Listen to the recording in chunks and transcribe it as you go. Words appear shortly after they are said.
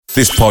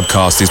This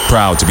podcast is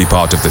proud to be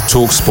part of the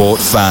TalkSport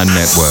Fan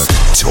Network.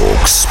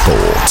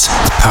 TalkSport.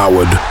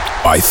 Powered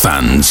by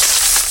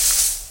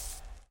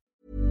fans.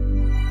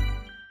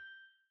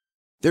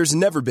 There's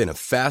never been a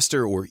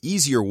faster or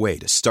easier way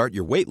to start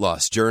your weight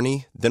loss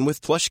journey than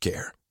with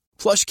PlushCare.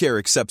 PlushCare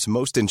accepts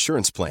most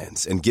insurance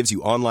plans and gives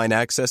you online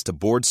access to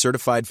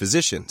board-certified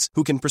physicians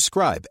who can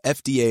prescribe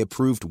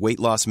FDA-approved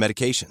weight loss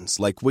medications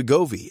like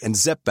Wegovy and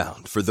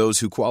Zepbound for those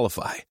who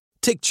qualify.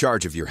 Take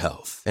charge of your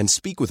health and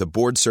speak with a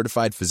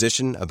board-certified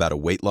physician about a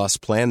weight loss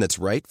plan that's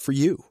right for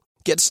you.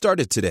 Get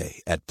started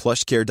today at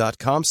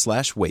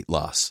plushcare.com/weight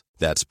loss.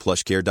 That's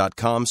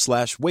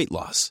plushcare.com/weight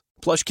loss.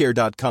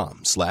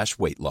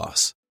 plushcare.com/weight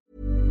loss.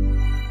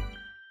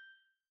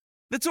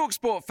 The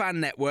TalkSport Fan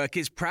Network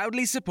is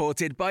proudly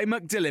supported by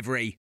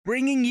McDelivery,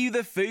 bringing you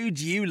the food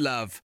you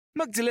love.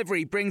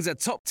 McDelivery brings a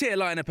top-tier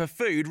lineup of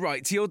food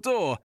right to your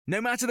door.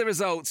 No matter the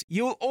result,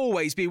 you'll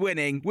always be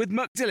winning with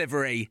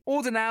McDelivery.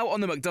 Order now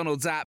on the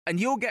McDonald's app and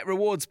you'll get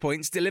rewards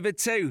points delivered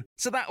too.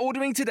 So that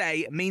ordering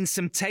today means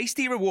some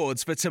tasty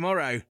rewards for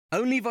tomorrow.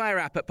 Only via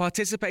app at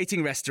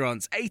participating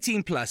restaurants.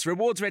 18 plus.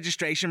 Rewards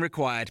registration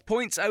required.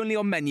 Points only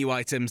on menu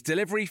items.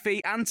 Delivery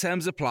fee and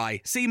terms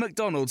apply. See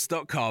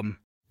mcdonalds.com.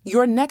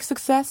 Your next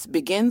success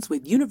begins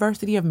with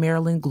University of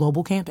Maryland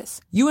Global Campus.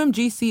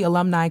 UMGC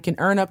alumni can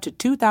earn up to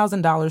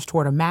 $2,000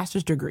 toward a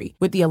master's degree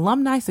with the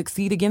Alumni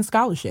Succeed Again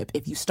Scholarship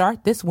if you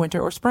start this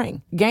winter or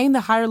spring. Gain the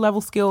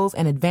higher-level skills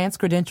and advanced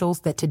credentials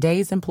that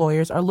today's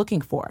employers are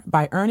looking for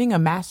by earning a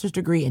master's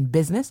degree in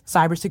business,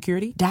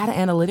 cybersecurity, data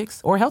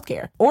analytics, or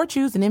healthcare. Or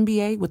choose an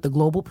MBA with the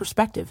global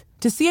perspective.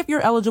 To see if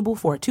you're eligible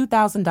for a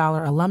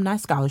 $2,000 alumni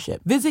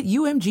scholarship, visit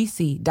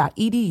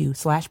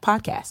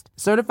umgc.edu/podcast.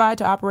 Certified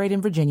to operate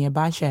in Virginia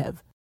by Chev.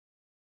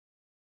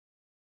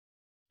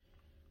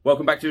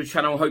 Welcome back to the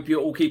channel. Hope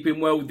you're all keeping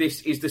well.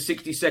 This is the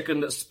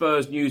 60-second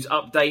Spurs news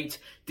update.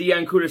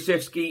 Dejan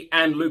Kulusevski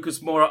and Lucas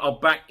Moura are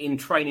back in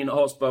training at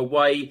Hotspur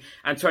Way.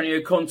 Antonio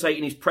Conte,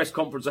 in his press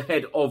conference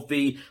ahead of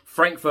the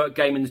Frankfurt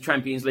game in the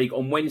Champions League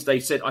on Wednesday,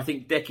 said, "I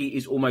think Decky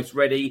is almost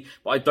ready,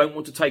 but I don't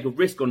want to take a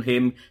risk on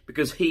him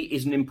because he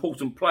is an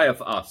important player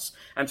for us."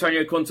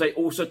 Antonio Conte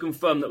also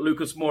confirmed that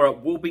Lucas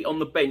Moura will be on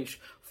the bench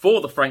for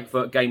the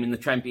Frankfurt game in the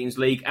Champions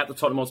League at the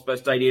Tottenham Hotspur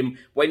Stadium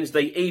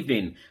Wednesday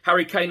evening.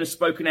 Harry Kane has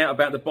spoken out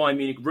about the Bayern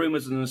Munich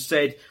rumours and has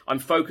said, "I'm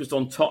focused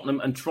on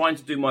Tottenham and trying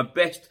to do my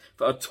best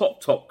for a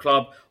top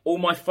club. All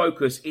my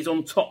focus is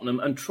on Tottenham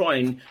and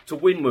trying to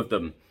win with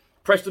them."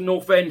 Preston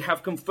North End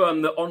have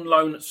confirmed that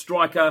on-loan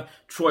striker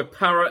Troy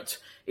Parrott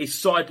is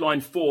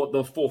sidelined for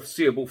the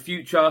foreseeable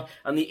future,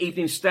 and the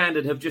Evening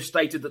Standard have just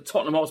stated that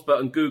Tottenham Hotspur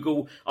and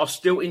Google are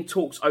still in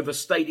talks over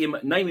stadium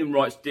naming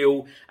rights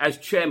deal as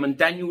chairman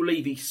Daniel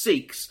Levy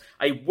seeks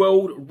a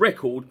world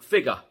record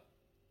figure.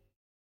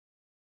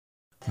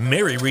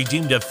 Mary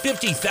redeemed a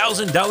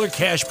 $50,000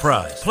 cash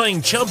prize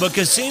playing Chumba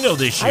Casino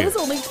this year. I was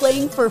only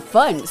playing for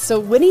fun, so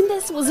winning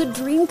this was a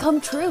dream come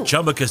true.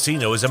 Chumba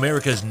Casino is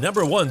America's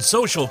 #1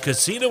 social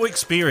casino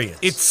experience.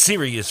 It's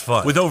serious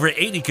fun. With over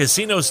 80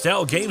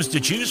 casino-style games to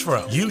choose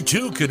from, you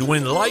too could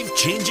win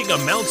life-changing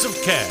amounts of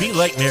cash. Be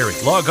like Mary.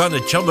 Log on to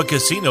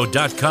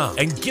ChumbaCasino.com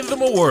and give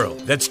them a whirl.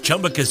 That's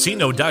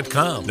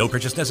ChumbaCasino.com. No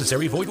purchase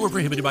necessary. Void or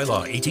prohibited by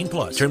law. 18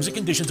 plus. Terms and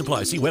conditions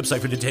apply. See website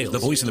for details. The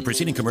voice in the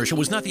preceding commercial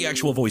was not the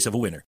actual voice of a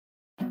winner.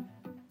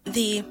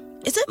 The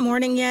 "is it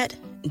morning yet?"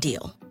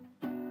 deal.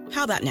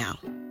 How about now?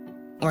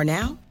 Or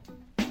now?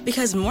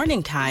 Because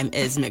morning time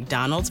is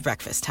McDonald's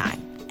breakfast time.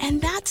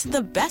 And that's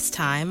the best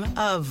time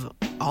of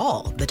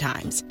all the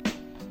times.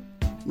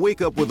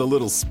 Wake up with a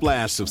little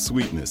splash of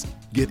sweetness.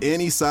 Get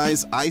any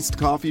size iced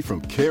coffee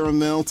from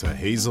caramel to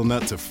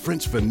hazelnut to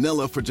French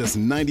vanilla for just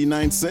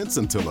 99 cents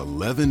until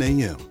 11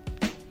 a.m.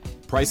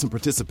 Price and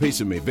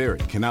participation may vary.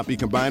 Cannot be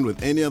combined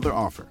with any other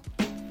offer.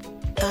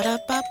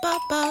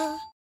 Ba-da-ba-ba-ba.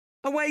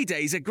 Away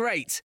days are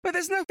great, but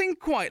there's nothing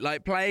quite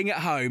like playing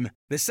at home.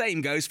 The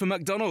same goes for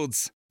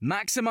McDonald's.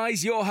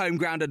 Maximise your home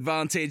ground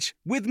advantage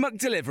with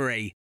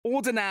McDelivery.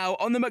 Order now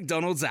on the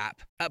McDonald's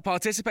app. At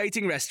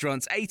participating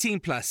restaurants, 18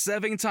 plus,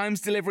 serving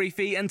times, delivery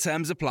fee and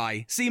terms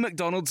apply. See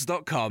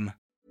mcdonalds.com.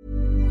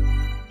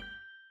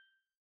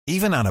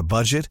 Even on a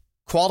budget,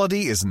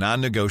 quality is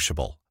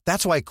non-negotiable.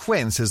 That's why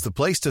Quince is the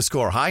place to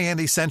score high-end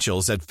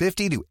essentials at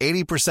 50 to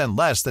 80%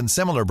 less than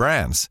similar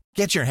brands.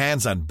 Get your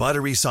hands on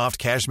buttery soft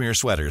cashmere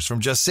sweaters from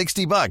just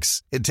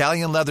 $60,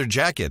 Italian leather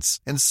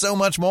jackets, and so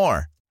much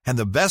more. And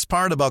the best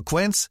part about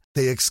Quince,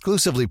 they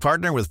exclusively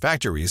partner with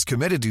factories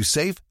committed to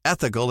safe,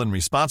 ethical, and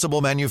responsible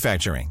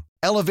manufacturing.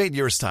 Elevate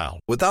your style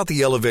without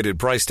the elevated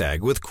price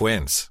tag with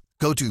Quince.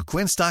 Go to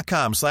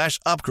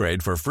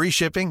quince.com/upgrade for free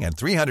shipping and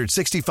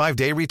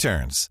 365-day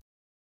returns.